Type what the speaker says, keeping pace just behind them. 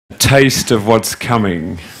Taste of what's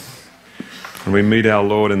coming when we meet our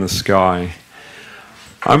Lord in the sky.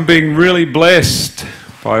 I'm being really blessed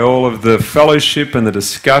by all of the fellowship and the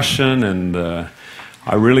discussion, and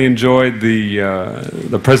I really enjoyed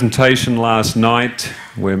the presentation last night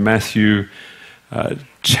where Matthew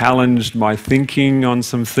challenged my thinking on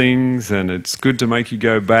some things, and it's good to make you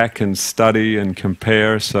go back and study and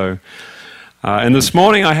compare. And this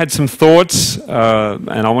morning I had some thoughts, and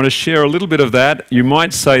I want to share a little bit of that. You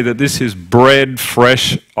might say that this is bread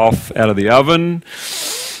fresh off out of the oven,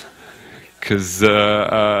 because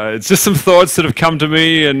it's just some thoughts that have come to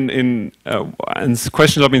me and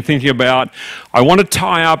questions I've been thinking about. I want to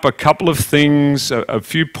tie up a couple of things, a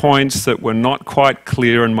few points that were not quite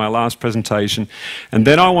clear in my last presentation, and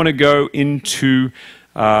then I want to go into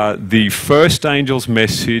the first angel's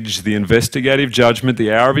message, the investigative judgment,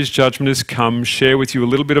 the hour of his judgment has come, share with you a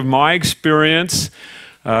little bit of my experience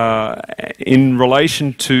in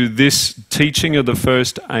relation to this teaching of the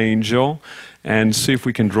first angel, and see if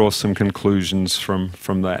we can draw some conclusions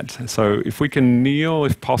from that. So if we can kneel,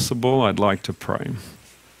 if possible, I'd like to pray.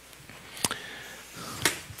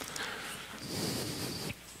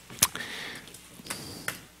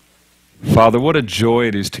 Father, what a joy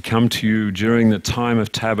it is to come to you during the time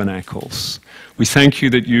of tabernacles. We thank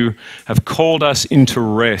you that you have called us into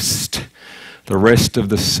rest, the rest of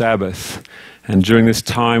the Sabbath. And during this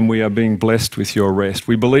time we are being blessed with your rest.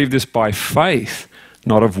 We believe this by faith,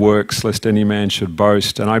 not of works, lest any man should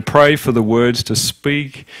boast. And I pray for the words to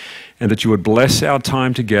speak, and that you would bless our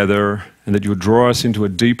time together, and that you would draw us into a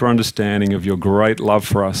deeper understanding of your great love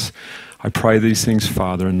for us. I pray these things,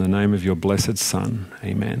 Father, in the name of your blessed Son.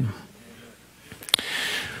 Amen.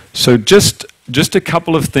 So just a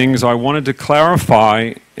couple of things I wanted to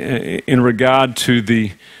clarify in regard to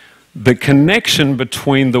the connection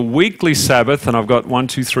between the weekly Sabbath, and I've got 1,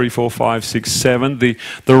 2, 3, 4, 5, 6, 7, the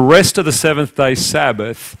rest of the seventh-day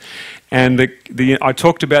Sabbath, and I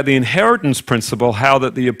talked about the inheritance principle, how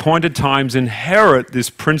that the appointed times inherit this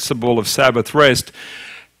principle of Sabbath rest.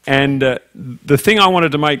 And the thing I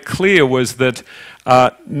wanted to make clear was that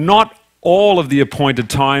not all of the appointed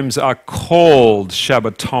times are called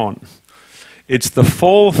Shabbaton. It's the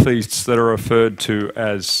fall feasts that are referred to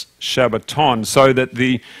as Shabbaton, so that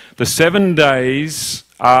the 7 days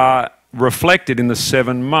are reflected in the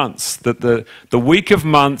 7 months, that the week of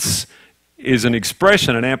months is an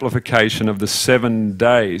expression, an amplification of the 7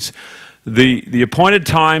 days. The appointed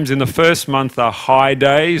times in the first month are high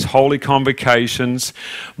days, holy convocations,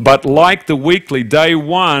 but like the weekly, day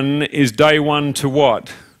one is day one to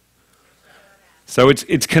what? So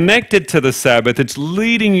it's connected to the Sabbath. It's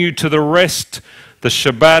leading you to the rest, the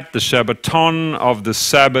Shabbat, the Shabbaton of the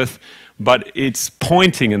Sabbath, but it's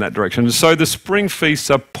pointing in that direction. So the spring feasts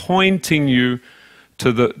are pointing you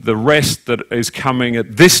to the rest that is coming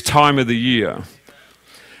at this time of the year.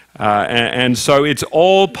 And so it's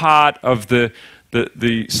all part of the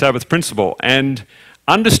Sabbath principle. And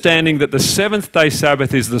understanding that the seventh-day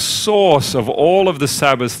Sabbath is the source of all of the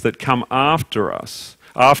Sabbaths that come after us.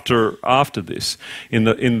 After this, in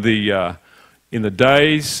the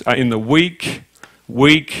days, in the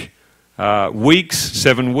weeks,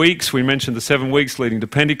 7 weeks. We mentioned the 7 weeks leading to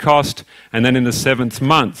Pentecost, and then in the 7th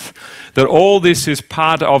month, that all this is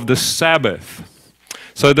part of the Sabbath.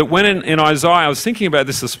 So that when in Isaiah, I was thinking about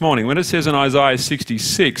this morning, when it says in Isaiah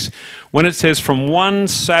 66, when it says from one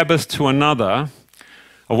Sabbath to another,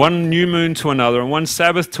 or one new moon to another, and one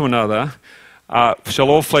Sabbath to another, shall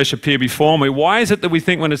all flesh appear before me. Why is it that we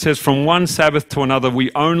think when it says from one Sabbath to another, we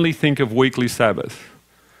only think of weekly Sabbath?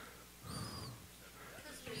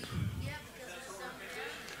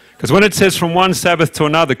 Because when it says from one Sabbath to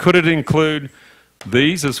another, could it include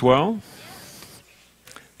these as well?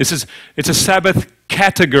 It's a Sabbath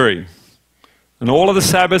category. And all of the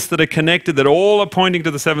Sabbaths that are connected, that all are pointing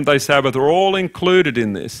to the seventh-day Sabbath, are all included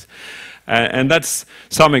in this. And that's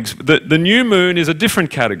something. The new moon is a different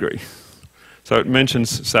category. So it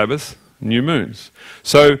mentions Sabbath, new moons.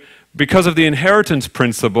 So because of the inheritance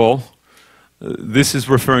principle, this is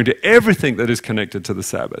referring to everything that is connected to the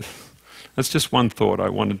Sabbath. That's just one thought I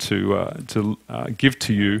wanted to give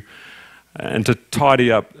to you and to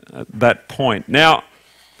tidy up that point. Now,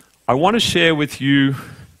 I want to share with you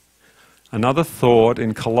another thought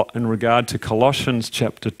in regard to Colossians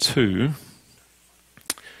chapter 2.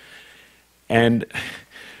 And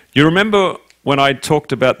you remember when I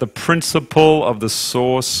talked about the principle of the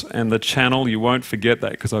source and the channel, you won't forget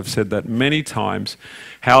that because I've said that many times,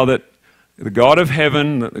 how that the God of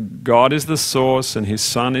heaven, God is the source and his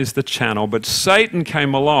Son is the channel, but Satan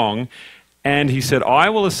came along and he said, I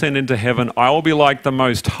will ascend into heaven, I will be like the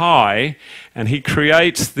Most High, and he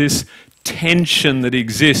creates this tension that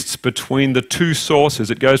exists between the two sources.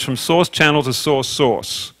 It goes from source channel to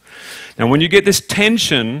source. Now, when you get this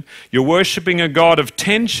tension, you're worshipping a God of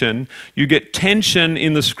tension. You get tension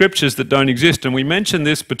in the scriptures that don't exist. And we mentioned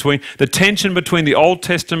this the tension between the Old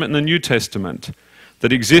Testament and the New Testament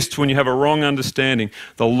that exists when you have a wrong understanding.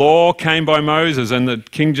 The law came by Moses, and the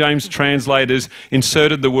King James translators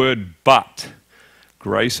inserted the word but.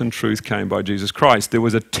 Grace and truth came by Jesus Christ. There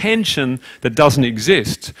was a tension that doesn't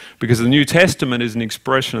exist because the New Testament is an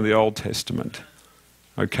expression of the Old Testament.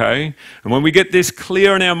 Okay? And when we get this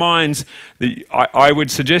clear in our minds, I would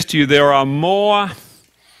suggest to you there are more,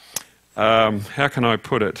 how can I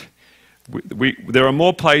put it? There are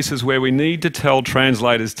more places where we need to tell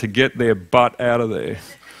translators to get their butt out of there.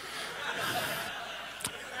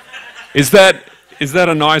 Is that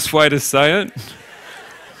a nice way to say it?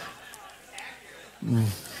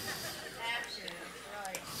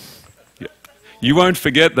 Yeah. You won't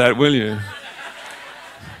forget that, will you?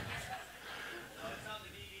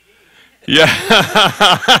 Yeah.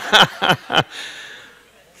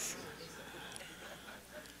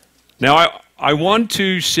 Now, I want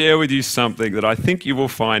to share with you something that I think you will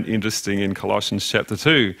find interesting in Colossians chapter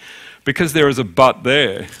 2, because there is a but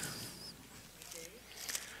there.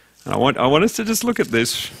 And I want us to just look at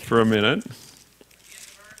this for a minute.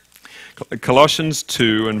 Colossians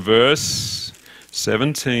 2 and verse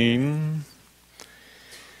 17.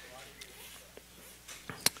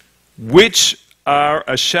 Which are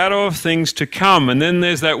a shadow of things to come. And then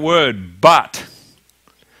there's that word, but.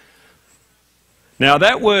 Now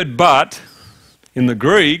that word but in the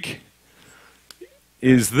Greek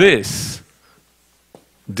is this,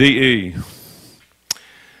 de.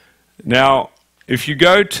 Now, if you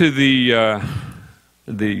go to the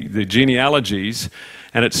genealogies,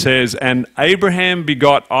 and it says, and Abraham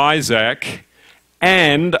begot Isaac,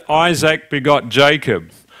 and Isaac begot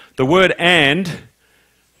Jacob. The word and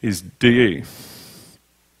is de.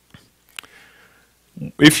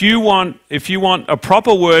 If you want a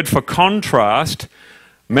proper word for contrast,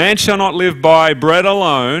 man shall not live by bread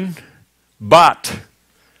alone, but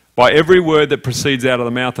by every word that proceeds out of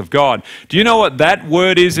the mouth of God. Do you know what that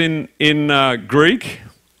word is in Greek?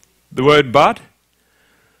 The word but?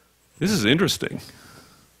 This is interesting.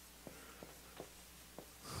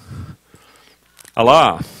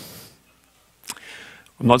 Allah.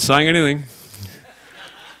 I'm not saying anything.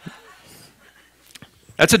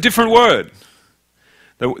 That's a different word.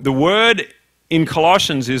 The word in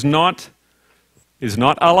Colossians is not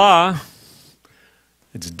Allah,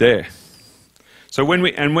 it's de. So when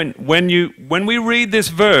we read this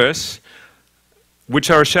verse,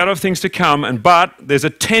 which are a shadow of things to come, but there's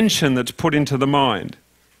a tension that's put into the mind.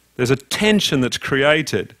 There's a tension that's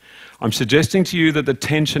created. I'm suggesting to you that the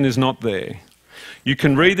tension is not there. You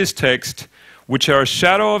can read this text, which are a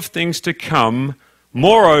shadow of things to come,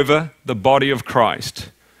 moreover, the body of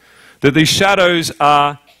Christ. That these shadows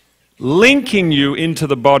are linking you into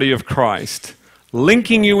the body of Christ,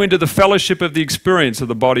 linking you into the fellowship of the experience of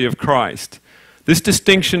the body of Christ. This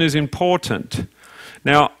distinction is important.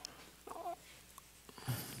 Now,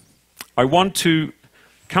 I want to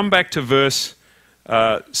come back to verse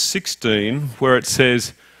 16, where it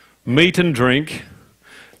says, meat and drink.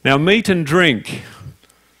 Now, meat and drink.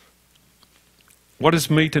 What is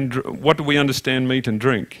meat and what do we understand meat and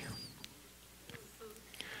drink?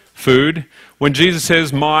 Food. When Jesus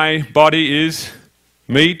says, "My body is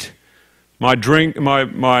meat, my drink,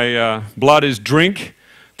 my blood is drink,"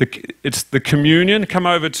 it's the communion. Come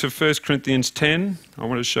over to 1 Corinthians 10. I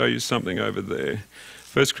want to show you something over there.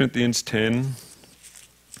 1 Corinthians 10,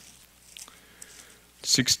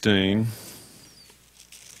 16.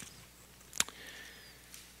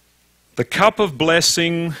 The cup of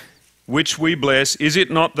blessing which we bless, is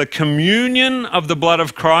it not the communion of the blood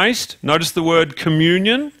of Christ? Notice the word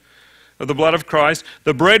communion of the blood of Christ.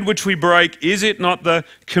 The bread which we break, is it not the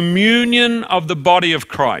communion of the body of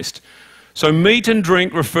Christ? So meat and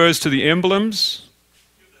drink refers to the emblems.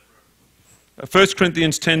 1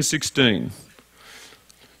 Corinthians 10:16.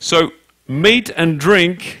 So meat and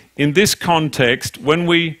drink in this context, when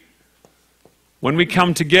we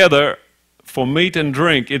come together for meat and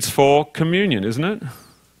drink, it's for communion, isn't it?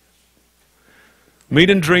 Meat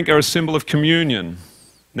and drink are a symbol of communion.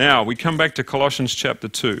 Now, we come back to Colossians chapter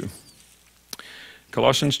 2.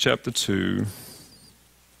 Colossians chapter 2.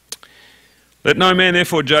 Let no man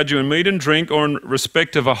therefore judge you in meat and drink or in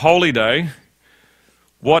respect of a holy day.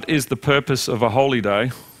 What is the purpose of a holy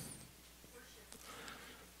day?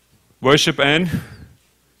 Worship and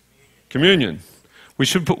communion. We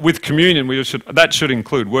should put with communion, that should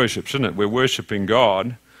include worship, shouldn't it? We're worshipping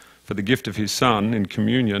God for the gift of his Son in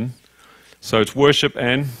communion. So it's worship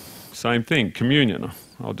and same thing, communion.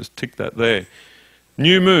 I'll just tick that there.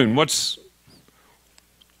 New moon, what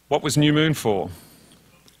was new moon for?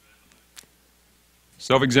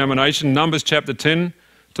 Self-examination. Numbers chapter 10,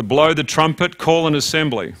 to blow the trumpet, call an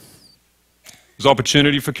assembly. It was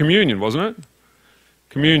opportunity for communion, wasn't it?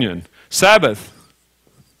 Communion. Sabbath.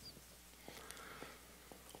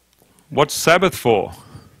 What's Sabbath for?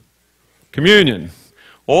 Communion.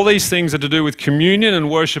 All these things are to do with communion and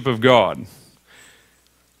worship of God.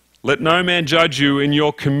 Let no man judge you in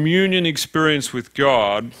your communion experience with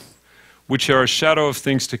God, which are a shadow of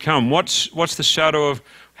things to come. What's the shadow of...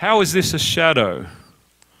 How is this a shadow?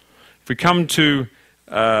 If we come to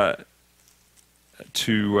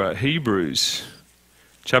Hebrews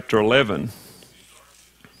chapter 11,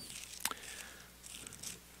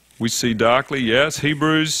 we see darkly, yes.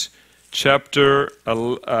 Hebrews chapter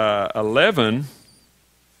 11,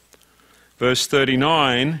 verse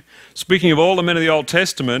 39, speaking of all the men of the Old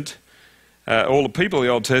Testament, all the people of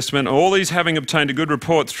the Old Testament, all these having obtained a good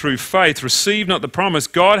report through faith, received not the promise,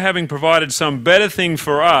 God having provided some better thing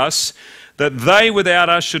for us, that they without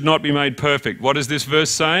us should not be made perfect. What is this verse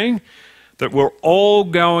saying? That we're all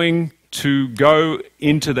going to go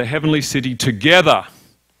into the heavenly city together.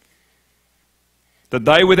 That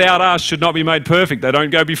they without us should not be made perfect. They don't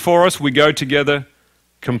go before us, we go together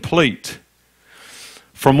complete.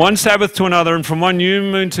 From one Sabbath to another and from one new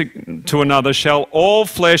moon to another shall all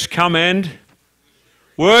flesh come and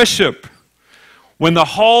worship. When the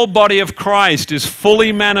whole body of Christ is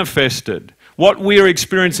fully manifested, what we're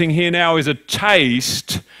experiencing here now is a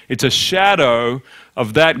taste, it's a shadow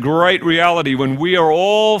of that great reality when we are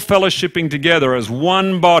all fellowshipping together as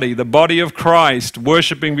one body, the body of Christ,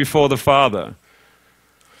 worshiping before the Father.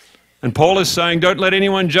 And Paul is saying, don't let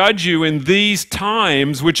anyone judge you in these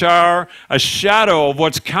times which are a shadow of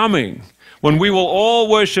what's coming, when we will all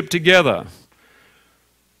worship together.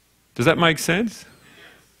 Does that make sense?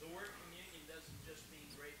 The word communion doesn't just mean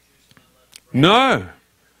grape juice and unleavened bread. No,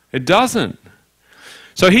 it doesn't.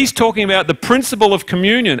 So he's talking about the principle of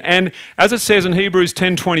communion. And as it says in Hebrews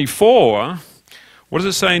 10:24, what does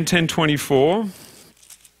it say in 10:24?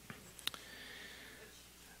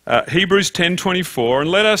 Hebrews 10:24,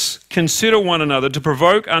 and let us consider one another to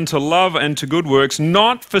provoke unto love and to good works,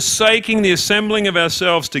 not forsaking the assembling of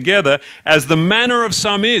ourselves together, as the manner of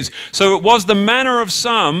some is. So it was the manner of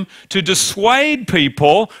some to dissuade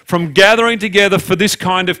people from gathering together for this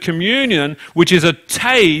kind of communion, which is a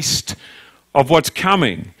taste of what's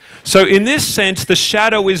coming. So in this sense, the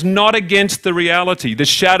shadow is not against the reality. The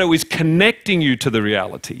shadow is connecting you to the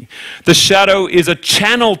reality. The shadow is a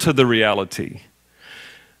channel to the reality.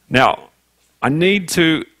 Now, I need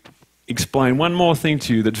to explain one more thing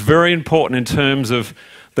to you that's very important in terms of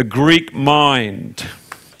the Greek mind.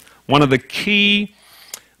 One of the key...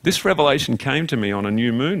 This revelation came to me on a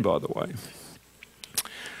new moon, by the way.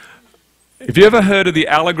 Have you ever heard of the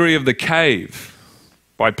allegory of the cave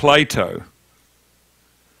by Plato?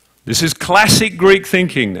 This is classic Greek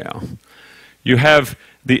thinking now. You have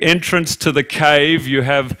the entrance to the cave, you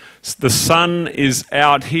have the sun is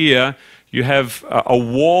out here, you have a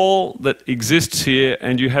wall that exists here,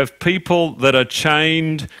 and you have people that are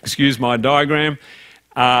chained, excuse my diagram,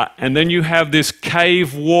 and then you have this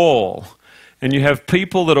cave wall, and you have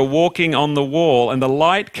people that are walking on the wall, and the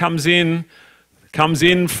light comes in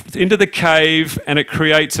into the cave, and it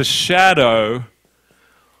creates a shadow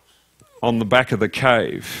on the back of the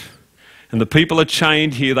cave. And the people are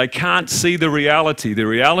chained here. They can't see the reality. The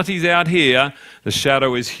reality's out here. The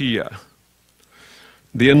shadow is here.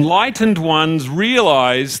 The enlightened ones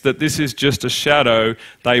realize that this is just a shadow.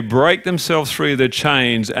 They break themselves free of their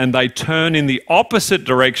chains and they turn in the opposite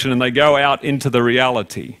direction and they go out into the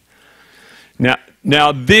reality.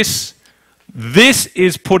 Now this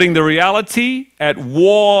is putting the reality at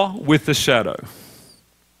war with the shadow.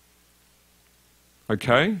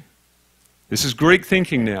 Okay? This is Greek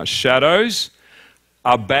thinking now. Shadows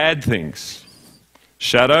are bad things.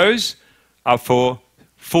 Shadows are for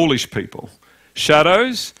foolish people.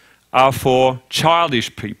 Shadows are for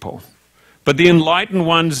childish people. But the enlightened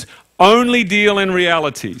ones only deal in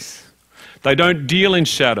realities. They don't deal in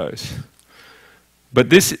shadows. But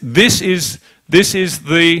this is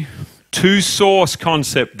the two-source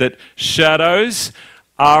concept, that shadows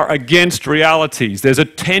are against realities. There's a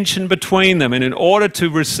tension between them, and in order to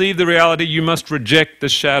receive the reality, you must reject the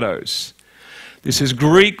shadows. This is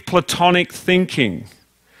Greek Platonic thinking.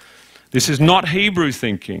 This is not Hebrew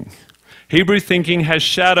thinking. Hebrew thinking has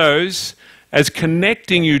shadows as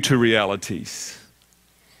connecting you to realities.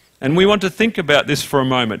 And we want to think about this for a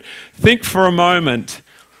moment. Think for a moment.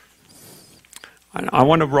 I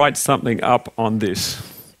want to write something up on this,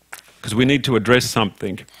 because we need to address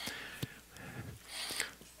something.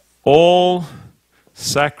 all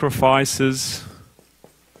sacrifices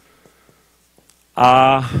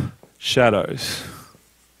are shadows.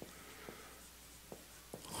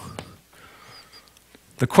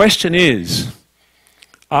 The question is,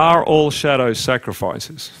 are all shadows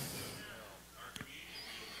sacrifices?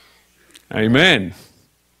 Amen.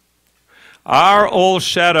 Are all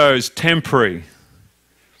shadows temporary?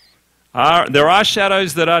 There are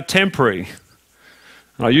shadows that are temporary.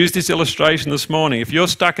 I used this illustration this morning. If you're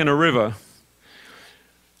stuck in a river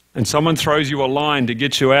and someone throws you a line to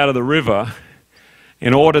get you out of the river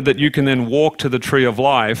in order that you can then walk to the tree of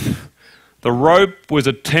life, the rope was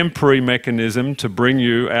a temporary mechanism to bring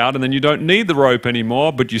you out, and then you don't need the rope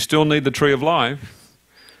anymore, but you still need the tree of life.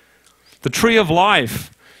 The tree of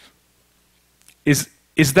life,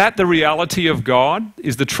 is that the reality of God?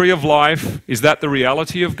 Is the tree of life, is that the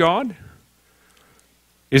reality of God?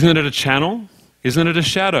 Isn't it a channel? Isn't it a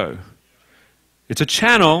shadow? It's a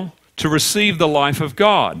channel to receive the life of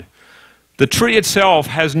God. The tree itself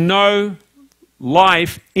has no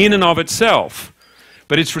life in and of itself,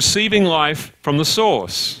 but it's receiving life from the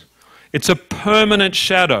source. It's a permanent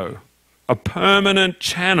shadow, a permanent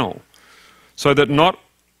channel, so that not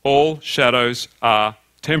all shadows are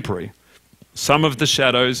temporary. Some of the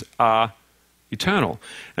shadows are eternal.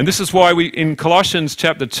 And this is why in Colossians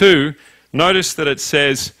chapter 2, notice that it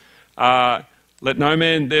says, let no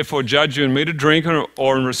man therefore judge you in meat or drink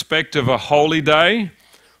or in respect of a holy day,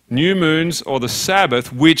 new moons, or the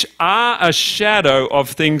Sabbath, which are a shadow of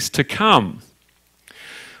things to come.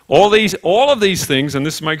 All of these things, and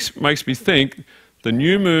this makes me think, the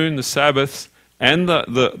new moon, the Sabbath, and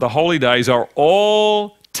the holy days are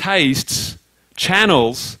all tastes,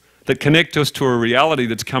 channels that connect us to a reality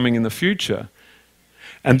that's coming in the future.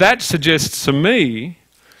 And that suggests to me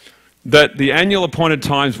that the annual appointed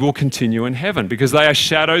times will continue in heaven because they are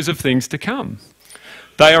shadows of things to come.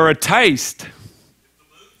 They are a taste.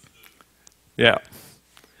 Yeah.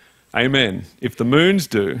 Amen. If the moons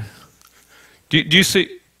do. Do you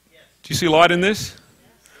see light in this?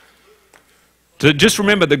 Just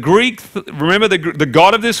remember, the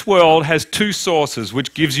God of this world has two sources,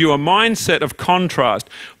 which gives you a mindset of contrast.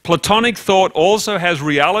 Platonic thought also has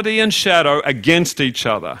reality and shadow against each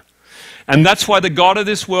other. And that's why the God of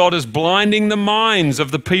this world is blinding the minds of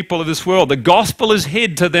the people of this world. The gospel is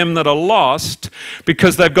hid to them that are lost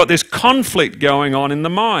because they've got this conflict going on in the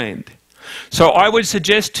mind. So I would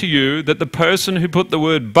suggest to you that the person who put the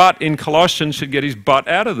word but in Colossians should get his butt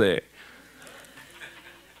out of there.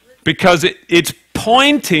 Because it's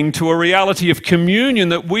pointing to a reality of communion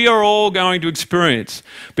that we are all going to experience.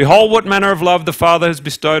 Behold, what manner of love the Father has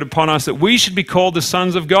bestowed upon us, that we should be called the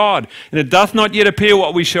sons of God. And it doth not yet appear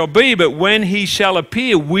what we shall be, but when he shall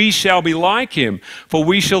appear, we shall be like him, for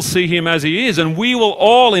we shall see him as he is. And we will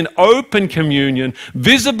all in open communion,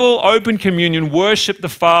 visible open communion, worship the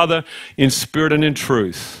Father in spirit and in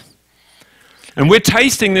truth. And we're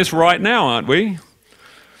tasting this right now, aren't we?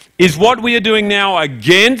 Is what we are doing now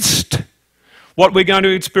against what we're going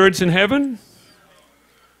to experience in heaven?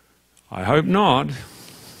 I hope not,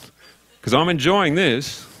 because I'm enjoying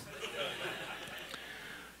this.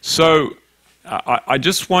 So I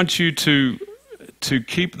just want you to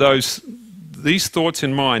keep these thoughts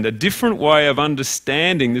in mind. A different way of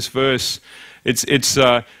understanding this verse, it's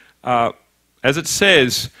as it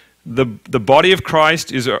says, the body of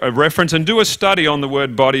Christ is a reference, and do a study on the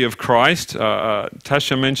word body of Christ.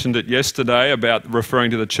 Tasha mentioned it yesterday about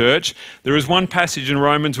referring to the church. There is one passage in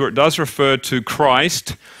Romans where it does refer to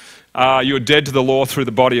Christ. You're dead to the law through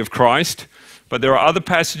the body of Christ. But there are other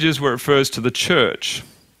passages where it refers to the church.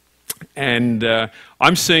 And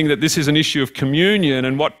I'm seeing that this is an issue of communion,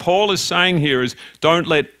 and what Paul is saying here is don't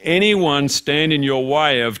let anyone stand in your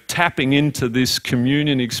way of tapping into this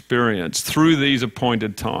communion experience through these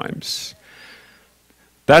appointed times.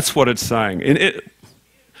 That's what it's saying.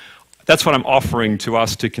 That's what I'm offering to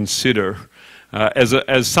us to consider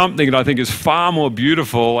as something that I think is far more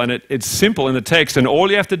beautiful, and it's simple in the text, and all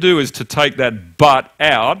you have to do is to take that but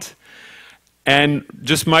out and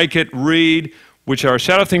just make it read, which are a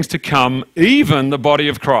shadow of things to come, even the body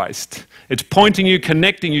of Christ. It's pointing you,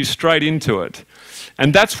 connecting you straight into it.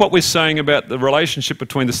 And that's what we're saying about the relationship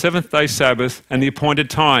between the seventh-day Sabbath and the appointed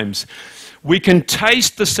times. We can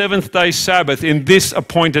taste the seventh-day Sabbath in this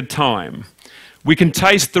appointed time. We can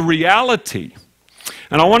taste the reality.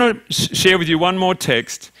 And I want to share with you one more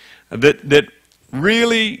text that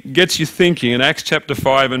really gets you thinking in Acts chapter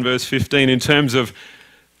 5 and verse 15 in terms of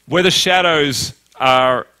whether shadows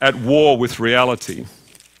are at war with reality.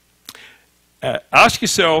 Ask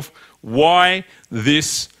yourself why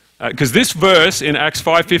this, because this verse in Acts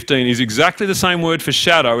 5:15 is exactly the same word for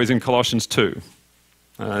shadow as in Colossians 2.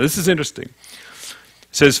 This is interesting.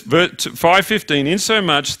 It says, 5:15,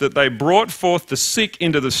 insomuch that they brought forth the sick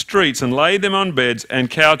into the streets and laid them on beds and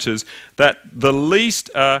couches, that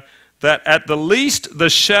at the least the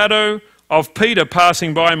shadow of Peter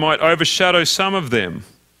passing by might overshadow some of them.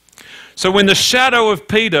 So when the shadow of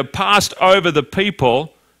Peter passed over the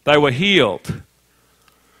people, they were healed.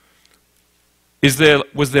 Was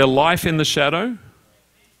there life in the shadow?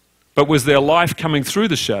 But was there life coming through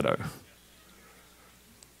the shadow?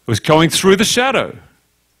 It was going through the shadow.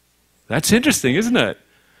 That's interesting, isn't it?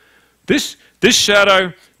 This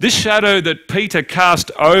shadow that Peter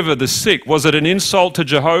cast over the sick, was it an insult to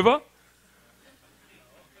Jehovah?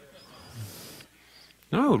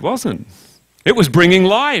 No, it wasn't. It was bringing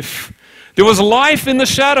life. There was life in the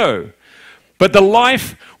shadow, but the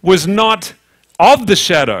life was not of the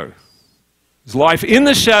shadow. There's life in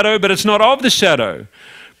the shadow, but it's not of the shadow.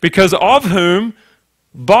 Because of whom,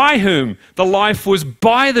 by whom, the life was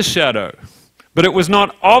by the shadow, but it was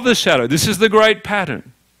not of the shadow. This is the great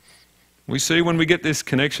pattern. We see when we get this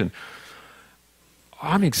connection.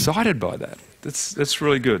 I'm excited by that. That's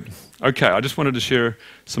really good. Okay, I just wanted to share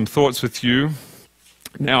some thoughts with you.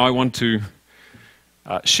 Now I want to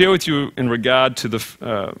share with you in regard to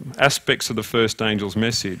the aspects of the first angel's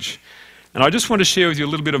message. And I just want to share with you a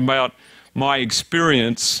little bit about my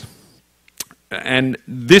experience. And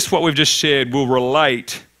this, what we've just shared, will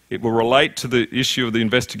relate. It will relate to the issue of the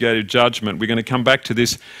investigative judgment. We're going to come back to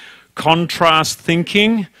this contrast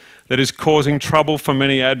thinking that is causing trouble for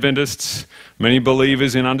many Adventists, many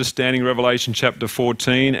believers in understanding Revelation chapter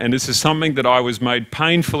 14. And this is something that I was made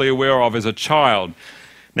painfully aware of as a child.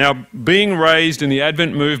 Now, being raised in the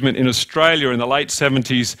Advent movement in Australia in the late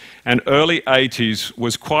 70s and early 80s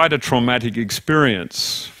was quite a traumatic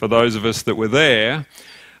experience for those of us that were there.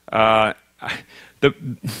 The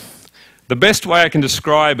best way I can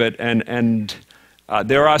describe it, and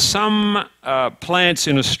there are some plants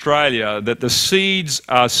in Australia that the seeds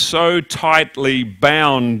are so tightly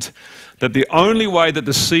bound that the only way that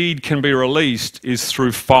the seed can be released is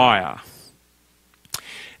through fire.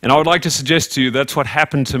 And I would like to suggest to you that's what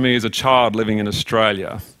happened to me as a child living in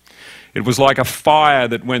Australia. It was like a fire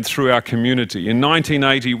that went through our community. In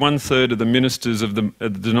 1980, 1/3 of the ministers of the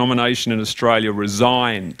denomination in Australia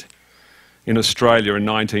resigned in Australia in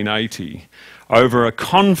 1980 over a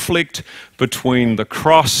conflict between the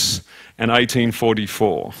cross and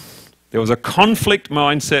 1844. There was a conflict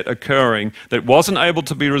mindset occurring that wasn't able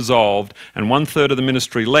to be resolved, and 1/3 of the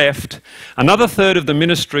ministry left. Another third of the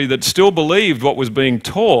ministry that still believed what was being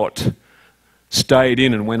taught stayed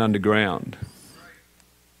in and went underground.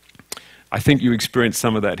 I think you experienced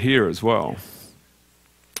some of that here as well.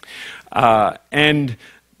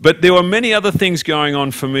 But there were many other things going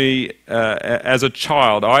on for me as a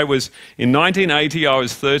child. In 1980, I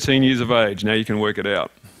was 13 years of age. Now you can work it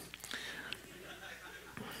out.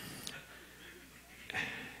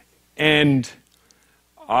 And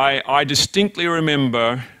I distinctly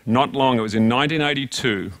remember, not long, it was in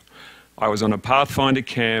 1982, I was on a Pathfinder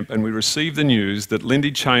camp and we received the news that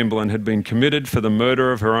Lindy Chamberlain had been committed for the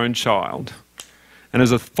murder of her own child. And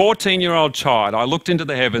as a 14-year-old child, I looked into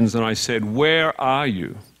the heavens and I said, "Where are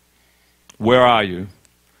you? Where are you?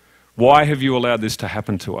 Why have you allowed this to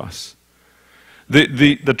happen to us?"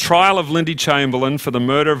 The trial of Lindy Chamberlain for the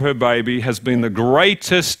murder of her baby has been the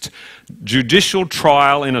greatest judicial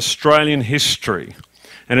trial in Australian history,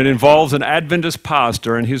 and it involves an Adventist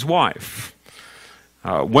pastor and his wife.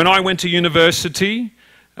 When I went to university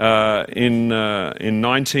in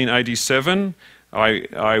 1987,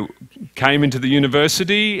 I came into the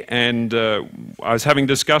university and I was having a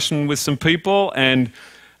discussion with some people, and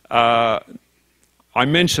I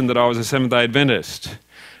mentioned that I was a Seventh-day Adventist.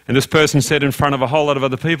 And this person said in front of a whole lot of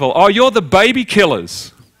other people, "Oh, you're the baby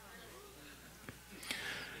killers."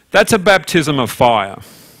 That's a baptism of fire.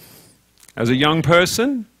 As a young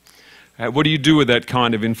person, what do you do with that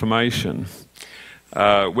kind of information?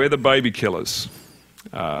 We're the baby killers.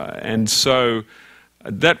 And so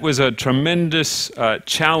that was a tremendous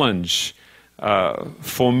challenge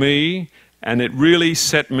for me, and it really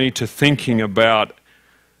set me to thinking about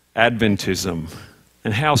Adventism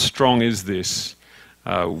and how strong is this.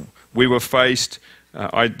 We were faced,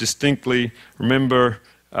 I distinctly remember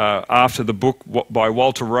after the book by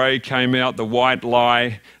Walter Ray came out, The White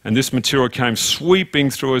Lie, and this material came sweeping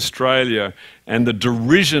through Australia, and the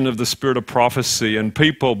derision of the Spirit of Prophecy and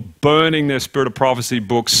people burning their Spirit of Prophecy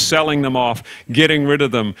books, selling them off, getting rid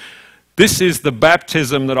of them. This is the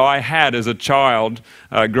baptism that I had as a child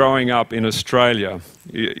growing up in Australia.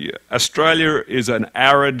 Australia is an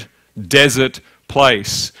arid desert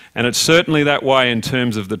place, and it's certainly that way in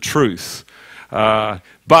terms of the truth.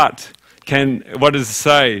 But what does it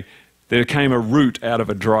say? There came a root out of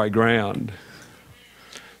a dry ground.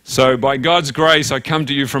 So by God's grace, I come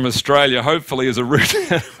to you from Australia, hopefully as a root,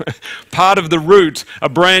 part of the root, a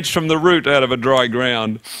branch from the root out of a dry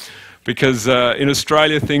ground. Because in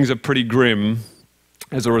Australia, things are pretty grim.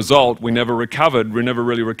 As a result, we never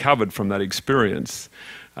really recovered from that experience.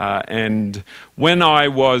 And when I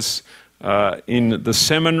was in the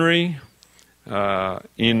seminary, I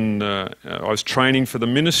was training for the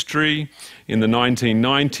ministry in the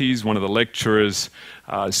 1990s. One of the lecturers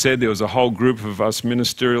said there was a whole group of us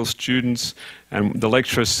ministerial students, and the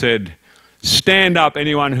lecturer said, "Stand up,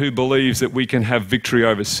 anyone who believes that we can have victory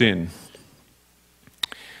over sin."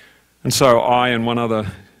 And so I and one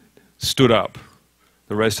other stood up.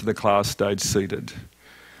 The rest of the class stayed seated.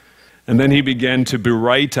 And then he began to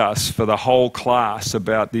berate us for the whole class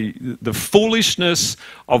about the foolishness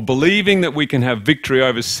of believing that we can have victory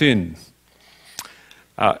over sin.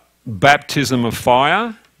 Baptism of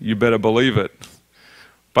fire, you better believe it.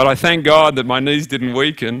 But I thank God that my knees didn't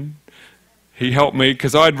weaken. He helped me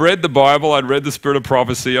because I'd read the Bible, I'd read the Spirit of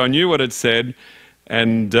Prophecy, I knew what it said,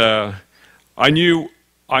 and I knew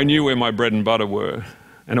where my bread and butter were.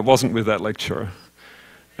 And it wasn't with that lecturer.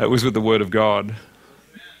 It was with the Word of God.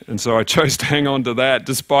 And so I chose to hang on to that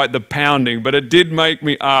despite the pounding. But it did make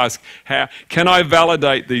me ask, how can I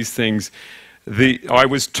validate these things? I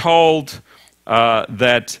was told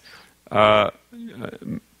that,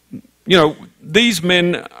 these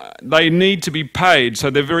men, they need to be paid, so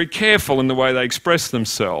they're very careful in the way they express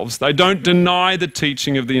themselves. They don't deny the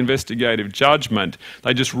teaching of the investigative judgment.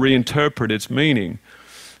 They just reinterpret its meaning.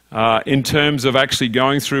 In terms of actually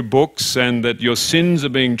going through books and that your sins are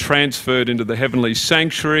being transferred into the heavenly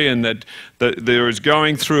sanctuary and that there is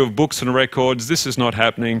going through of books and records, this is not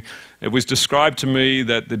happening. It was described to me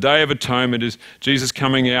that the Day of Atonement is Jesus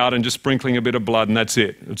coming out and just sprinkling a bit of blood and that's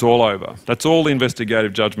it. It's all over. That's all the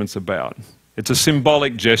investigative judgment's about. It's a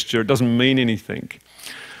symbolic gesture. It doesn't mean anything.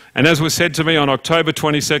 And as was said to me on October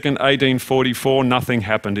 22nd, 1844, nothing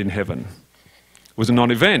happened in heaven. It was a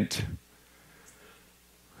non-event.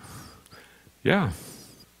 Yeah.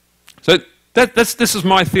 So this is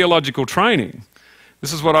my theological training.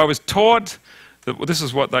 This is what I was taught. This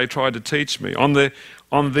is what they tried to teach me. On the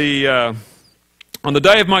day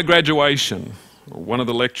of my graduation, one of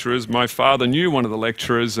the lecturers, my father knew one of the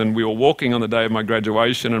lecturers, and we were walking on the day of my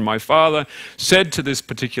graduation, and my father said to this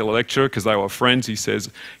particular lecturer, because they were friends, he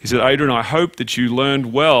said, "Adrian, I hope that you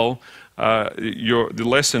learned well the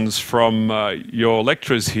lessons from your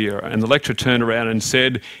lecturers here." And the lecturer turned around and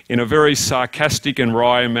said in a very sarcastic and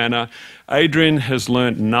wry manner, "Adrian has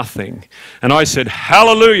learnt nothing." And I said,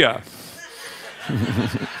 "Hallelujah."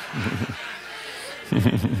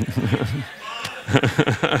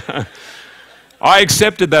 I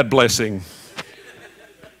accepted that blessing.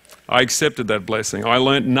 I accepted that blessing. I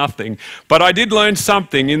learnt nothing. But I did learn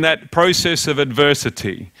something in that process of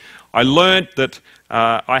adversity. I learnt that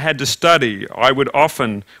I had to study. I would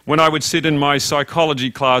often, when I would sit in my psychology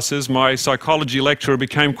classes, my psychology lecturer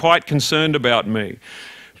became quite concerned about me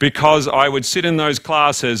because I would sit in those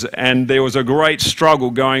classes and there was a great struggle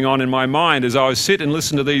going on in my mind as I would sit and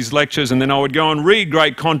listen to these lectures, and then I would go and read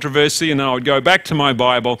great controversy, and then I would go back to my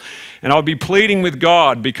Bible and I would be pleading with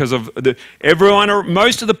God because of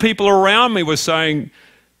most of the people around me were saying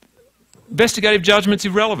investigative judgment's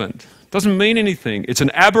irrelevant. Doesn't mean anything. It's an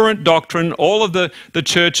aberrant doctrine. All of the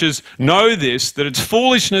churches know this, that it's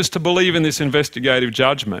foolishness to believe in this investigative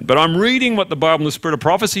judgment. But I'm reading what the Bible and the Spirit of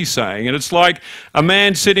Prophecy is saying, and it's like a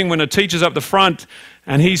man sitting when a teacher's up the front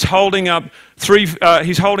and he's holding up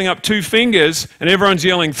two fingers and everyone's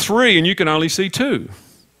yelling 3 and you can only see 2.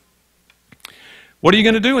 What are you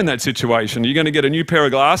going to do in that situation? Are you going to get a new pair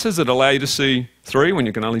of glasses that allow you to see 3 when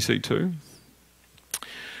you can only see 2?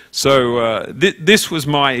 So this was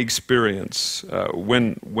my experience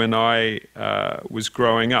when I was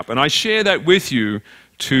growing up. And I share that with you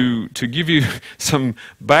to give you some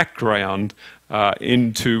background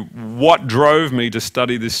into what drove me to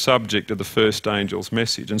study this subject of the first angel's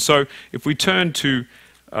message. And so if we turn to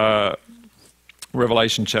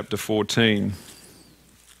Revelation chapter 14.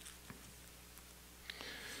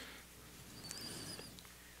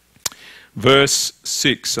 Verse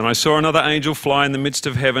 6, "And I saw another angel fly in the midst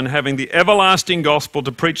of heaven, having the everlasting gospel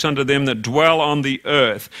to preach unto them that dwell on the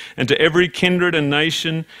earth, and to every kindred and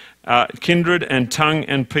nation, kindred and tongue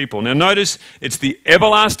and people." Now notice, it's the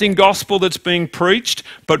everlasting gospel that's being preached,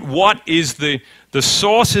 but what is the The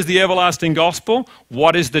source is the everlasting gospel.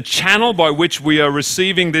 What is the channel by which we are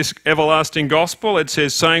receiving this everlasting gospel? It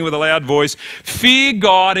says, saying with a loud voice, fear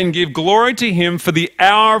God and give glory to him, for the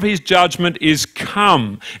hour of his judgment is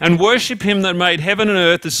come. And worship him that made heaven and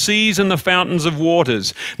earth, the seas and the fountains of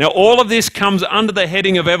waters. Now all of this comes under the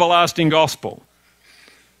heading of everlasting gospel.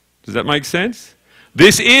 Does that make sense?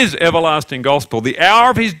 This is everlasting gospel. The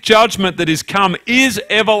hour of his judgment that is come is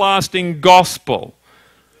everlasting gospel.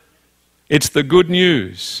 It's the good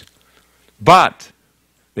news. But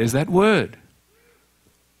there's that word.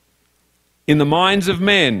 In the minds of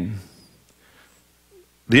men,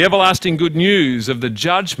 the everlasting good news of the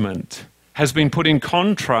judgment has been put in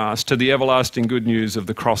contrast to the everlasting good news of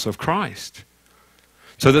the cross of Christ.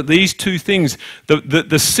 So that these two things,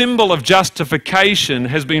 the symbol of justification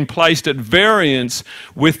has been placed at variance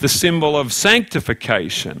with the symbol of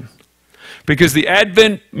sanctification. Because the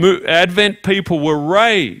Advent people were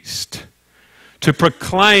raised to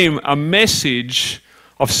proclaim a message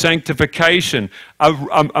of sanctification,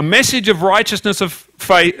 a message of righteousness of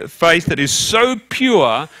faith that is so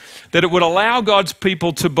pure that it would allow God's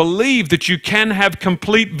people to believe that you can have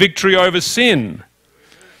complete victory over sin.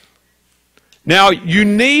 Now, you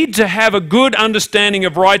need to have a good understanding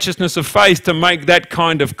of righteousness of faith to make that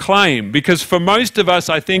kind of claim. Because for most of us,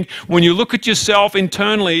 I think, when you look at yourself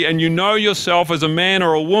internally and you know yourself as a man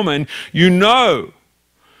or a woman, you know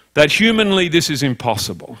that humanly this is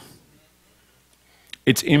impossible.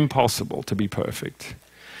 It's impossible to be perfect.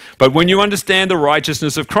 But when you understand the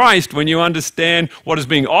righteousness of Christ, when you understand what is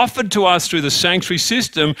being offered to us through the sanctuary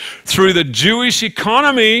system, through the Jewish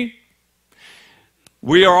economy,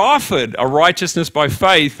 we are offered a righteousness by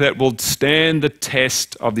faith that will stand the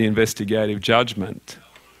test of the investigative judgment.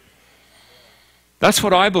 That's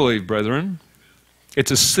what I believe, brethren. It's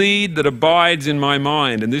a seed that abides in my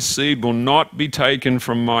mind, and this seed will not be taken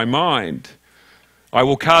from my mind. I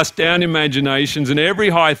will cast down imaginations and every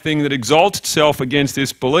high thing that exalts itself against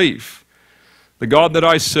this belief. The God that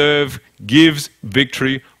I serve gives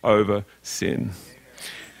victory over sin.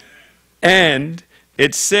 And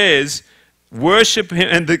it says, worship him,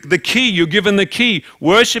 and the key, you're given the key.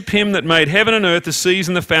 Worship him that made heaven and earth, the seas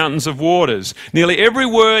and the fountains of waters. Nearly every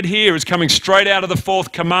word here is coming straight out of the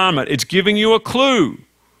fourth commandment. It's giving you a clue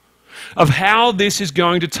of how this is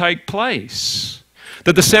going to take place.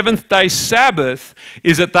 That the seventh day Sabbath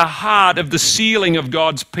is at the heart of the sealing of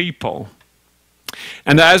God's people.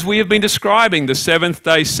 And as we have been describing the seventh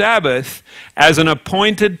day Sabbath as an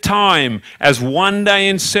appointed time, as one day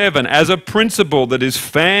in seven, as a principle that is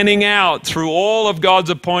fanning out through all of God's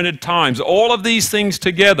appointed times, all of these things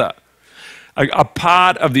together are a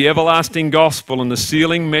part of the everlasting gospel and the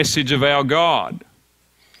sealing message of our God.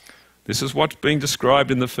 This is what's being described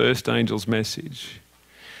in the first angel's message.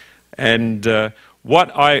 And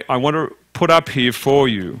what I want to put up here for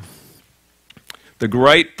you, the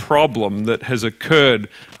great problem that has occurred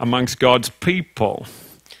amongst God's people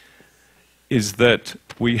is that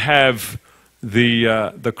we have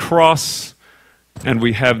the cross and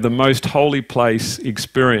we have the most holy place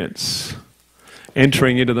experience,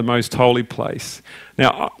 entering into the most holy place.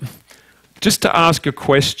 Now, just to ask a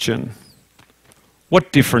question,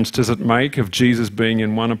 what difference does it make of Jesus being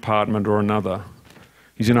in one apartment or another?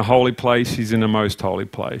 He's in a holy place, he's in a most holy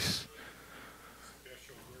place.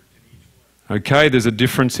 Okay, there's a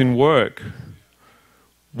difference in work.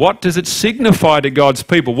 What does it signify to God's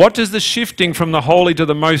people? What does the shifting from the holy to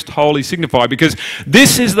the most holy signify? Because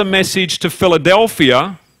this is the message to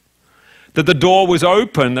Philadelphia, that the door was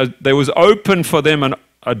open. There was open for them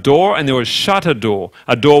a door, and there was shut a door.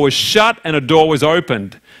 A door was shut and a door was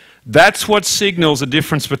opened. That's what signals the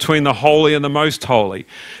difference between the holy and the most holy.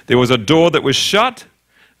 There was a door that was shut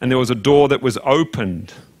and there was a door that was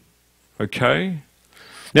opened. Okay?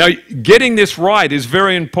 Now, getting this right is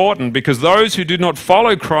very important, because those who did not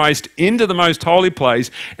follow Christ into the most holy place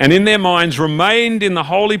and in their minds remained in the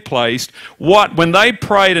holy place, when they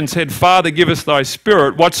prayed and said, Father, give us thy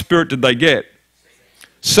spirit, what spirit did they get?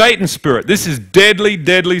 Satan's spirit. This is deadly,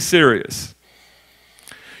 deadly serious.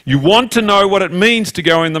 You want to know what it means to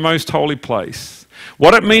go in the most holy place.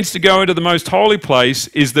 What it means to go into the most holy place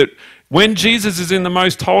is that when Jesus is in the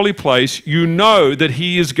most holy place, you know that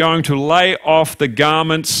he is going to lay off the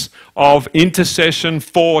garments of intercession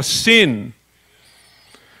for sin.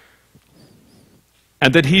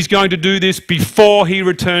 And that he's going to do this before he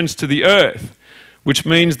returns to the earth, which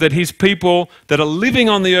means that his people that are living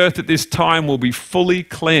on the earth at this time will be fully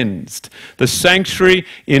cleansed. The sanctuary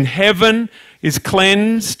in heaven is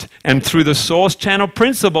cleansed, and through the source channel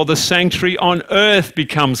principle, the sanctuary on earth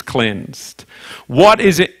becomes cleansed. What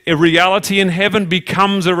is a reality in heaven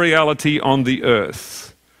becomes a reality on the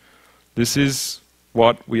earth. This is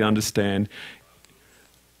what we understand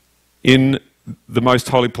in the most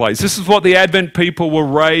holy place. This is what the Advent people were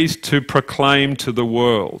raised to proclaim to the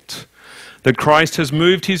world. That Christ has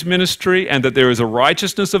moved his ministry and that there is a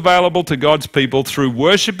righteousness available to God's people through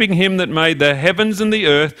worshipping him that made the heavens and the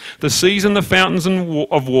earth, the seas and the fountains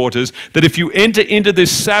of waters, that if you enter into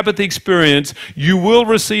this Sabbath experience, you will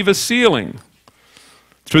receive a sealing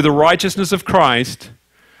through the righteousness of Christ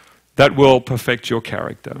that will perfect your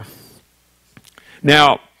character.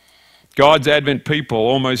 Now, God's Advent people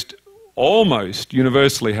almost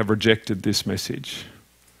universally have rejected this message.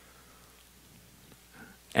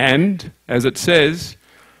 And, as it says,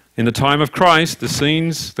 in the time of Christ,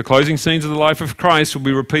 the closing scenes of the life of Christ will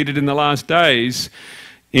be repeated in the last days.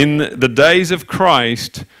 In the days of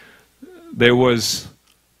Christ, there was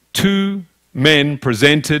 2 men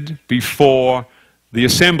presented before the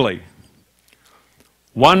assembly.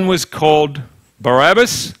 One was called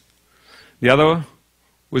Barabbas, the other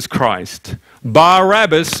was Christ.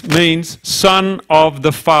 Barabbas means son of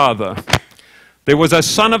the Father. There was a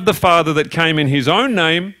son of the Father that came in his own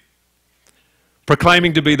name,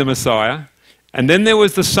 proclaiming to be the Messiah, and then there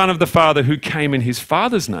was the Son of the Father who came in his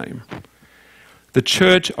Father's name. The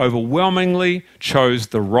church overwhelmingly chose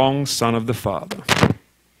the wrong Son of the Father,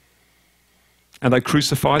 and they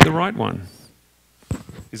crucified the right one.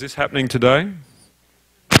 Is this happening today?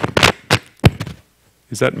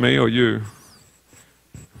 Is that me or you?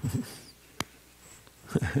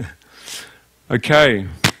 Okay.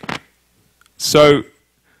 So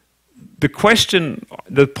the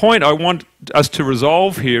point I want us to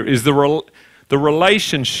resolve here is the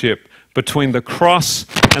relationship between the cross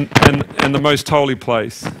and the most holy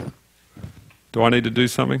place. Do I need to do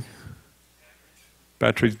something?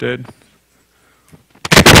 Battery's dead.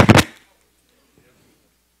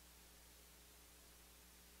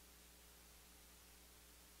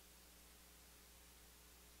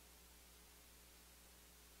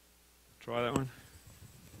 Try that one.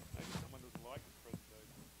 Maybe someone doesn't like this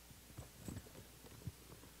presentation.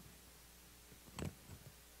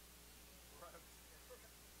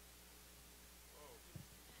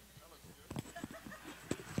 That looks good.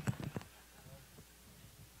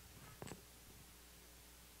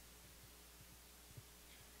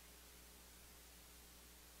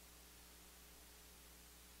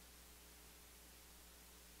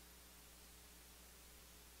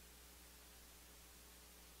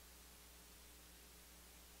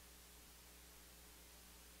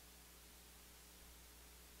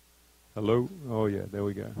 Hello? Oh yeah, there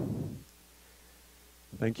we go.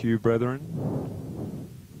 Thank you, brethren.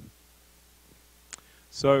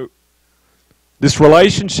 So, this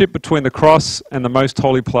relationship between the cross and the most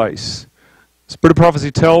holy place. Spirit of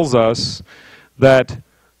prophecy tells us that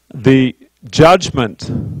the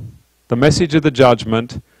judgment, the message of the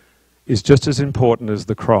judgment, is just as important as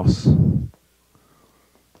the cross.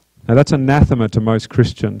 Now that's anathema to most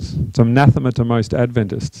Christians. It's anathema to most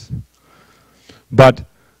Adventists. But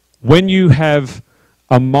when you have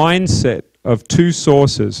a mindset of 2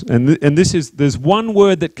 sources, and there's one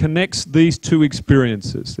word that connects these 2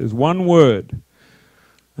 experiences. There's one word,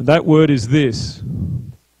 and that word is this: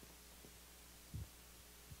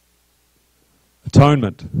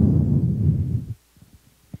 atonement.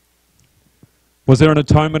 Was there an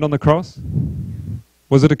atonement on the cross?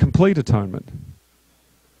 Was it a complete atonement?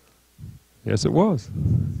 Yes, it was.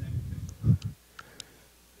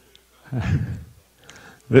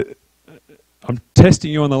 I'm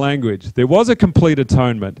testing you on the language. There was a complete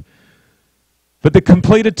atonement, but the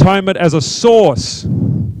complete atonement as a source,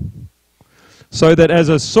 so that as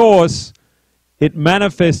a source it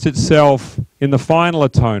manifests itself in the final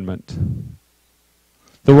atonement.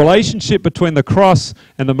 The relationship between the cross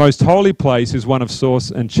and the most holy place is one of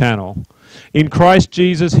source and channel. In Christ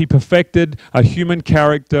Jesus, he perfected a human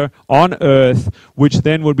character on earth, which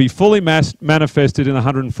then would be fully manifested in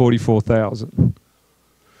 144,000.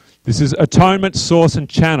 This is atonement, source, and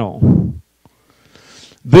channel.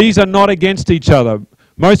 These are not against each other.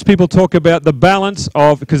 Most people talk about the balance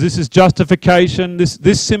of, because this is justification,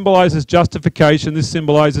 this symbolizes justification, this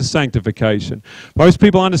symbolizes sanctification. Most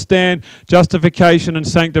people understand justification and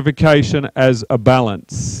sanctification as a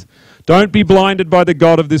balance. Don't be blinded by the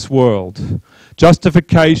God of this world.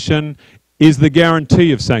 Justification is the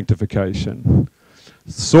guarantee of sanctification.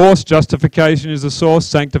 Source, justification is the source,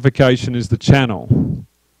 sanctification is the channel.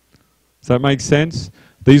 Does that make sense?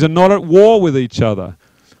 These are not at war with each other.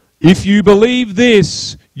 If you believe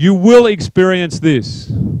this, you will experience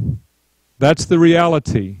this. That's the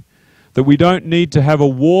reality. That we don't need to have a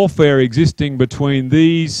warfare existing between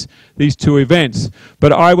these 2 events.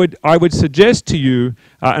 But I would suggest to you,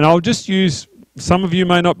 and I'll just use some of you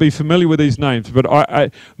may not be familiar with these names, but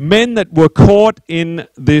men that were caught in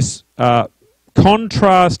this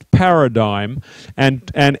contrast paradigm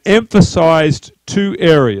and emphasized two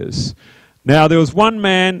areas. Now, there was one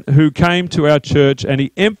man who came to our church and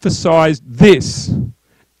he emphasized this.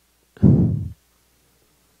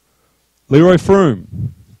 Leroy Froome,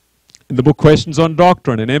 in the book Questions on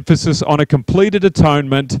Doctrine, an emphasis on a completed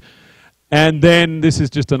atonement, and then this is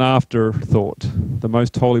just an afterthought. The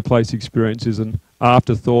most holy place experience is an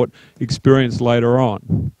afterthought experience later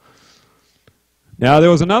on. Now, there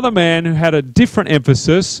was another man who had a different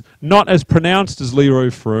emphasis, not as pronounced as Leroy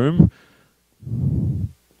Froome.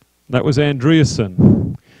 That was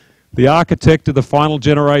Andreasen, the architect of the final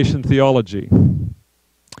generation theology.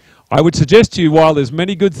 I would suggest to you, while there's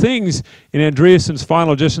many good things in Andreasen's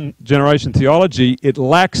final generation theology, it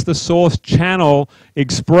lacks the source channel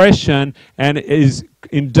expression and is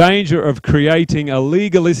in danger of creating a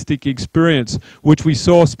legalistic experience, which we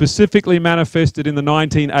saw specifically manifested in the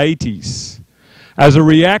 1980s. As a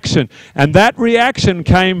reaction. And that reaction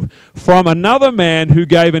came from another man who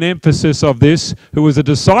gave an emphasis of this, who was a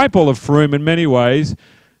disciple of Froome in many ways,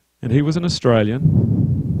 and he was an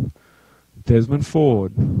Australian, Desmond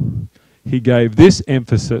Ford. He gave this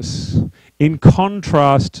emphasis in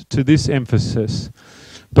contrast to this emphasis.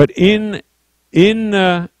 But in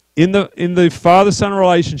the father-son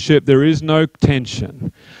relationship, there is no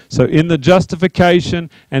tension. So in the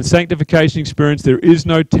justification and sanctification experience, there is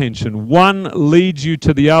no tension. One leads you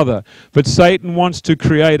to the other. But Satan wants to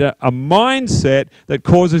create a mindset that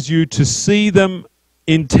causes you to see them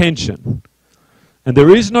in tension. And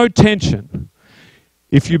there is no tension.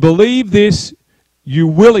 If you believe this, you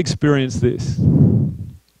will experience this.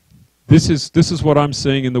 This is what I'm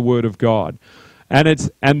seeing in the Word of God. And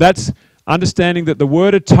that's understanding that the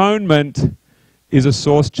word atonement is a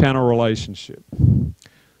source channel relationship.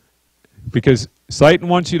 Because Satan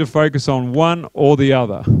wants you to focus on one or the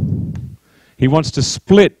other. He wants to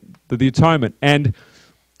split the atonement. And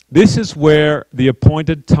this is where the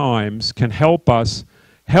appointed times can help us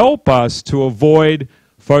to avoid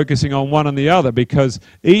focusing on one and the other. Because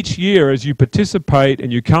each year as you participate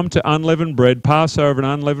and you come to unleavened bread, Passover and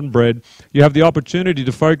unleavened bread, you have the opportunity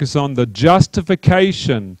to focus on the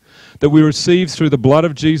justification that we receive through the blood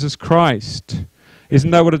of Jesus Christ.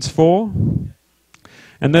 Isn't that what it's for?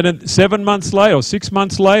 And then 7 months later, or 6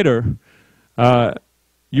 months later,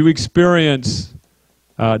 you experience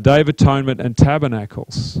Day of Atonement and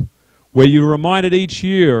Tabernacles, where you're reminded each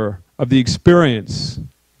year of the experience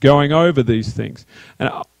going over these things.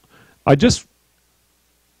 And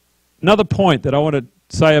another point that I want to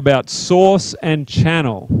say about source and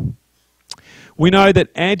channel. We know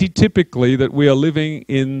that antitypically that we are living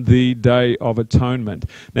in the Day of Atonement.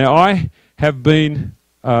 Now, I have been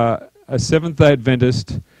a Seventh-day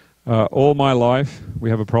Adventist all my life. We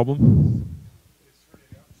have a problem?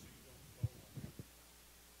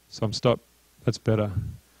 So I'm stopped. That's better.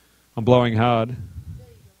 I'm blowing hard. Is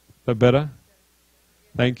that better?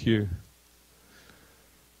 Thank you.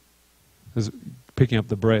 There's picking up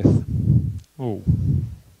the breath. Oh.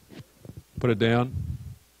 Put it down.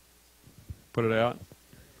 Put it out.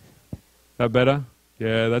 That better?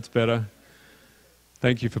 Yeah, that's better.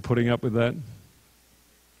 Thank you for putting up with that.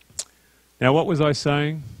 Now, what was I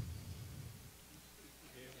saying?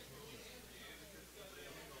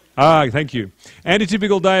 Thank you.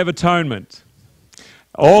 Antitypical Day of Atonement.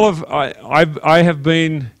 I've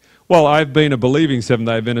been a believing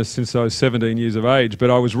Seventh-day Adventist since I was 17 years of age, but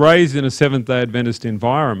I was raised in a Seventh-day Adventist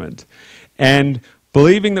environment. And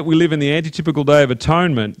believing that we live in the antitypical Day of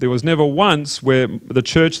Atonement, there was never once where the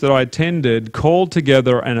church that I attended called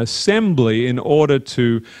together an assembly in order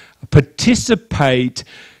to participate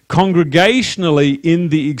congregationally in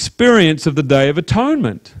the experience of the Day of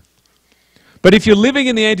Atonement. But if you're living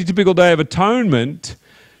in the antitypical Day of Atonement,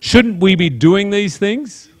 shouldn't we be doing these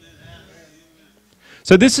things?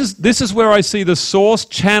 So this is where I see the source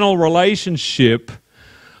channel relationship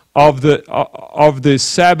of the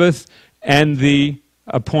Sabbath and the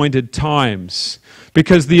appointed times.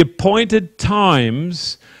 Because the appointed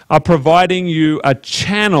times are providing you a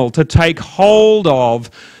channel to take hold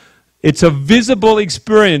of. It's a visible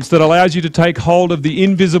experience that allows you to take hold of the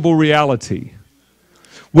invisible reality.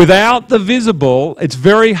 Without the visible, it's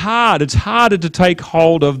very hard. It's harder to take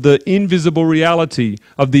hold of the invisible reality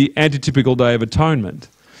of the antitypical Day of Atonement.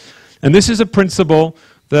 And this is a principle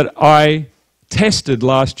that I tested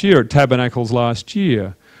last year at Tabernacles last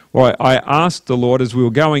year. Well, I asked the Lord as we were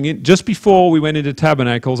going in, just before we went into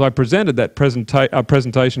Tabernacles, I presented that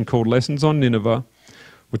presentation called Lessons on Nineveh,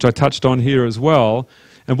 which I touched on here as well.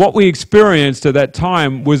 And what we experienced at that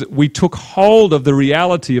time was we took hold of the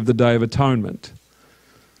reality of the Day of Atonement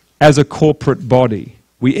as a corporate body.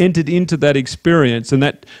 We entered into that experience, and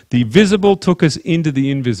that the visible took us into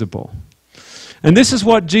the invisible. And this is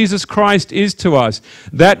what Jesus Christ is to us.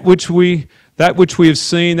 That which we have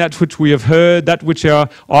seen, that which we have heard, that which our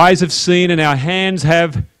eyes have seen and our hands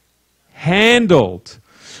have handled.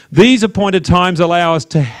 These appointed times allow us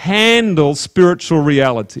to handle spiritual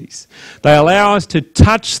realities. They allow us to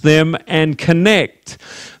touch them and connect.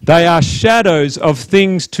 They are shadows of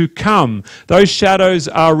things to come. Those shadows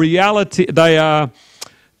are reality. They are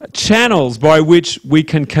channels by which we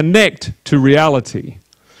can connect to reality.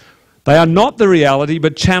 They are not the reality,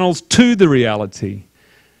 but channels to the reality.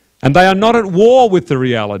 And they are not at war with the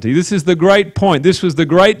reality. This is the great point. This was the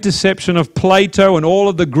great deception of Plato and all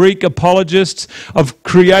of the Greek apologists of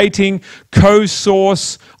creating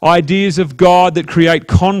co-source ideas of God that create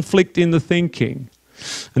conflict in the thinking.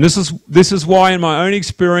 And this is why, in my own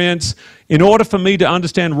experience, in order for me to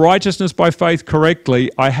understand righteousness by faith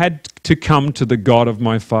correctly, I had to come to the God of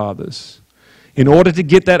my fathers. In order to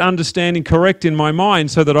get that understanding correct in my mind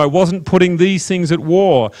so that I wasn't putting these things at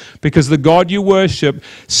war, because the God you worship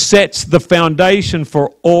sets the foundation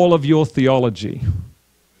for all of your theology.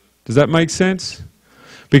 Does that make sense?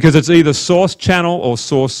 Because it's either source channel or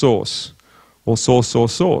source or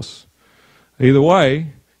source. Either way,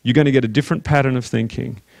 you're going to get a different pattern of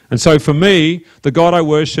thinking. And so for me, the God I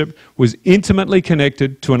worship was intimately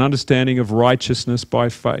connected to an understanding of righteousness by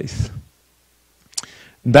faith.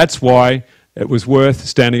 And that's why it was worth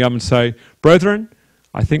standing up and say, brethren,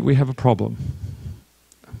 I think we have a problem.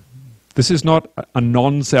 This is not a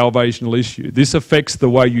non-salvational issue. This affects the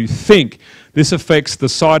way you think. This affects the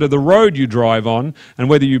side of the road you drive on and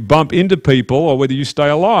whether you bump into people or whether you stay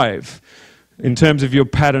alive in terms of your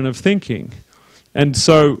pattern of thinking. And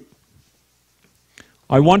so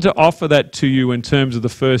I want to offer that to you in terms of the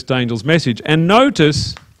first angel's message. And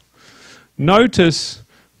notice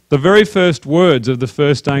the very first words of the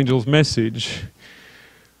first angel's message.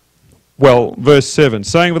 Well, verse 7,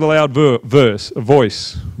 saying with a loud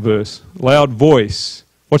loud voice.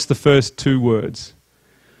 What's the first two words?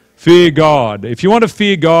 Fear God. If you want to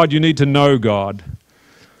fear God, you need to know God.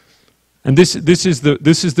 And this is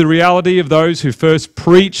the reality of those who first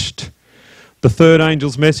preached the third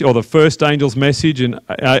angel's message, or the first angel's message in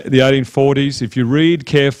the 1840s. If you read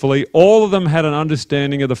carefully, all of them had an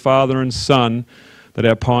understanding of the Father and Son that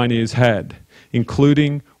our pioneers had,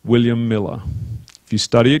 including William Miller. If you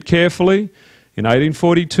study it carefully, in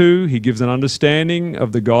 1842, he gives an understanding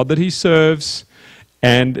of the God that he serves,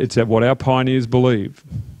 and it's what our pioneers believe.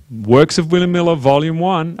 Works of William Miller, Volume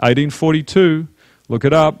 1, 1842, look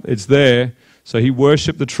it up, it's there. So he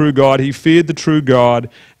worshipped the true God, he feared the true God,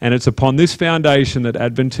 and it's upon this foundation that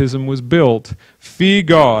Adventism was built. Fear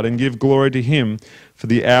God and give glory to him, for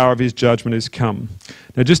the hour of his judgment is come.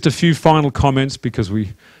 Now just a few final comments because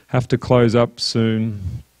we have to close up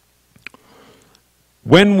soon.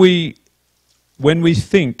 When we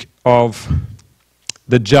think of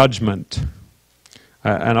the judgment,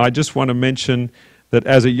 and I just want to mention that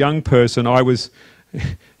as a young person, I was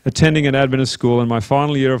attending an Adventist school in my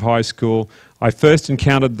final year of high school. I first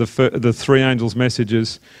encountered the three angels'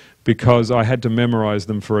 messages because I had to memorize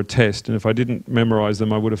them for a test, and if I didn't memorize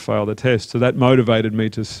them, I would have failed the test. So that motivated me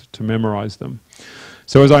to memorize them.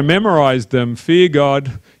 So as I memorized them, fear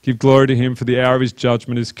God, give glory to him, for the hour of his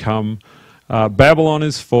judgment is come. Babylon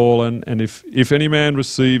is fallen, and if any man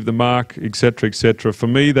receive the mark, etc., etc. For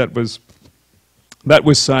me, that was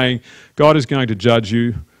saying God is going to judge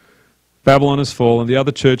you. Babylon has fallen. The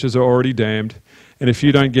other churches are already damned. And if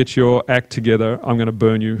you don't get your act together, I'm going to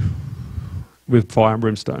burn you with fire and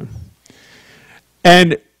brimstone.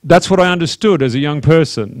 And that's what I understood as a young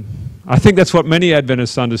person. I think that's what many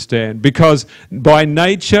Adventists understand. Because by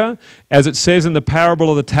nature, as it says in the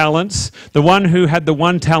parable of the talents, the one who had the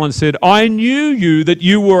one talent said, I knew you that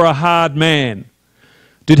you were a hard man.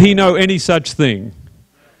 Did he know any such thing?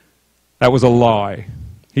 That was a lie.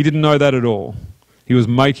 He didn't know that at all. He was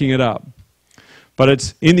making it up. But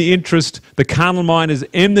it's in the interest, the carnal mind is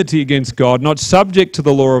enmity against God, not subject to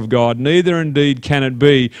the law of God, neither indeed can it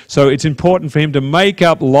be. So it's important for him to make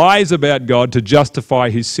up lies about God to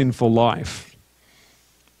justify his sinful life.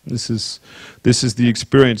 This is the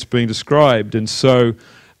experience being described. And so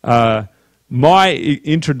my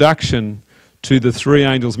introduction to the three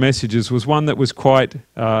angels' messages was one that was quite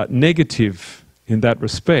negative in that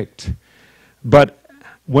respect. But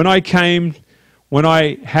when I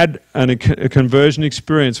had a conversion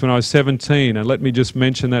experience when I was 17, and let me just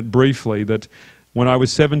mention that briefly, that when I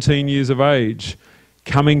was 17 years of age,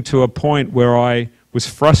 coming to a point where I was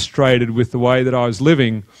frustrated with the way that I was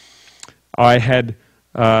living, I had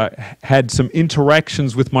had some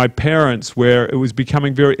interactions with my parents where it was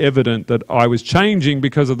becoming very evident that I was changing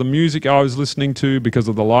because of the music I was listening to, because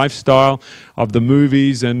of the lifestyle of the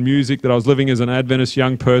movies and music that I was living as an Adventist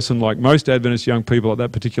young person, like most Adventist young people at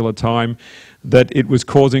that particular time, that it was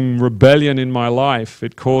causing rebellion in my life.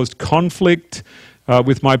 It caused conflict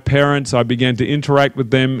with my parents. I began to interact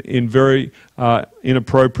with them in very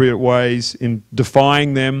inappropriate ways, in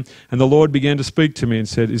defying them, and the Lord began to speak to me and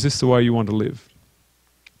said, "Is this the way you want to live?"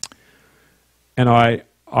 And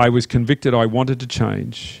I was convicted I wanted to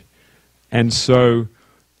change. And so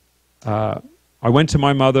I went to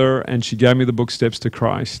my mother and she gave me the book Steps to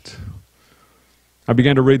Christ. I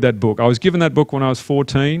began to read that book. I was given that book when I was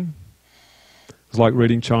 14. It was like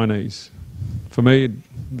reading Chinese. For me, it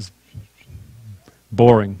was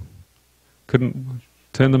boring. Couldn't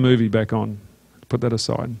turn the movie back on. Put that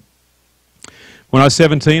aside. When I was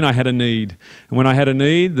 17, I had a need. And when I had a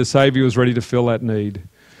need, the Saviour was ready to fill that need.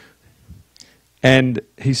 And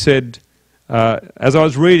he said, as I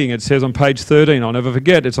was reading, it says on page 13, I'll never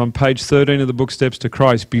forget, it's on page 13 of the book Steps to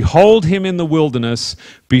Christ, "Behold him in the wilderness,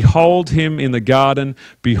 behold him in the garden,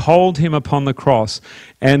 behold him upon the cross."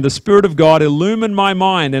 And the Spirit of God illumined my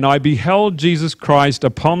mind, and I beheld Jesus Christ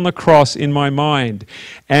upon the cross in my mind.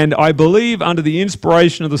 And I believe under the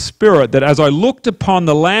inspiration of the Spirit that as I looked upon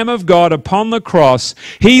the Lamb of God upon the cross,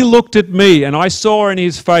 he looked at me, and I saw in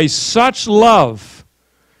his face such love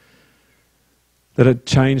that it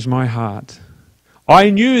changed my heart. I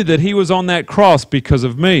knew that he was on that cross because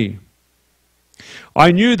of me.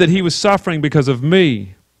 I knew that he was suffering because of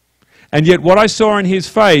me. And yet what I saw in his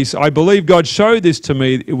face, I believe God showed this to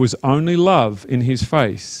me, it was only love in his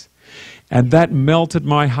face. And that melted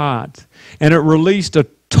my heart. And it released a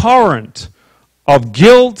torrent of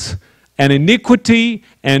guilt and iniquity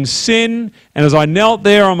and sin. And as I knelt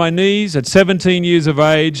there on my knees at 17 years of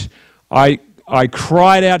age, I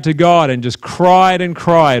cried out to God and just cried and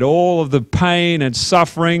cried all of the pain and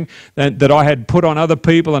suffering that I had put on other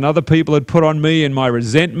people and other people had put on me, and my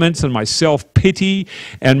resentments and my self-pity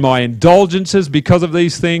and my indulgences because of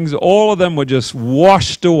these things. All of them were just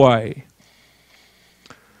washed away.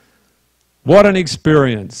 What an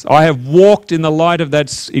experience. I have walked in the light of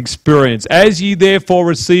that experience. As ye therefore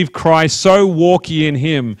receive Christ, so walk ye in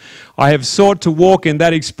him. I have sought to walk in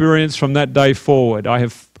that experience from that day forward. I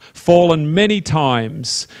have fallen many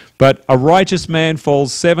times, but a righteous man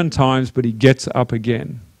falls 7 times, but he gets up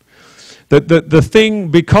again. The thing,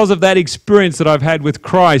 because of that experience that I've had with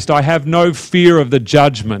Christ, I have no fear of the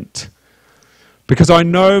judgment. Because I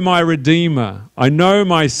know my Redeemer, I know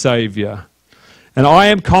my Saviour. And I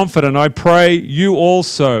am confident, I pray you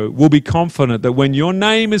also will be confident that when your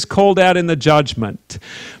name is called out in the judgment,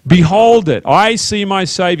 behold it, I see my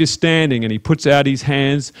Saviour standing, and he puts out his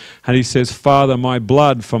hands and he says, "Father, my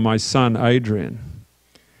blood for my son Adrian.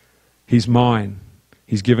 He's mine.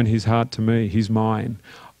 He's given his heart to me. He's mine."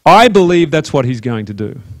 I believe that's what he's going to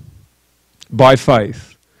do by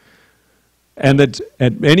faith. And that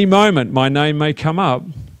at any moment my name may come up.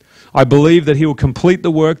 I believe that he will complete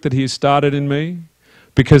the work that he has started in me,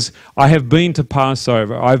 because I have been to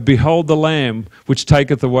Passover. I've beheld the Lamb which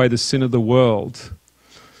taketh away the sin of the world.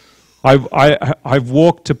 I've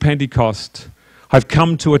walked to Pentecost. I've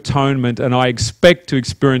come to atonement, and I expect to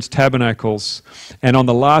experience tabernacles. And on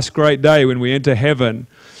the last great day when we enter heaven,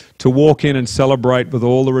 to walk in and celebrate with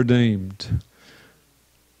all the redeemed.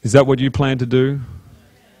 Is that what you plan to do?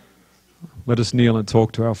 Let us kneel and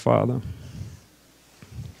talk to our Father.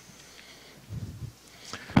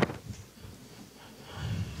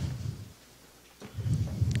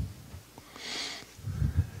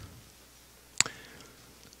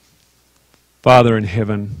 Father in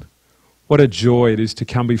heaven, what a joy it is to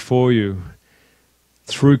come before you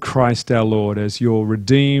through Christ our Lord as your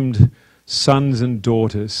redeemed sons and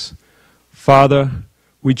daughters. Father,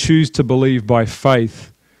 we choose to believe by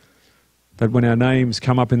faith that when our names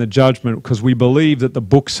come up in the judgment, because we believe that the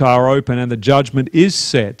books are open and the judgment is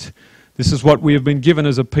set, this is what we have been given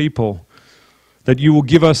as a people, that you will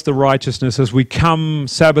give us the righteousness as we come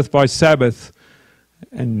Sabbath by Sabbath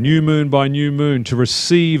and new moon by new moon to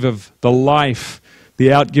receive of the life,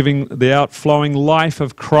 the outflowing life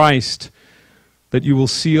of Christ, that you will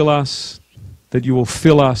seal us, that you will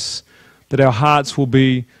fill us, that our hearts will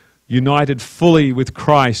be united fully with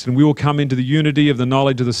Christ, and we will come into the unity of the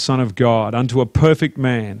knowledge of the Son of God, unto a perfect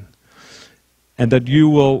man, and that you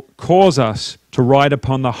will cause us to ride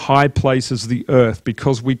upon the high places of the earth,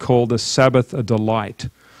 because we call the Sabbath a delight.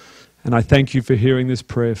 And I thank you for hearing this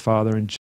prayer, Father, in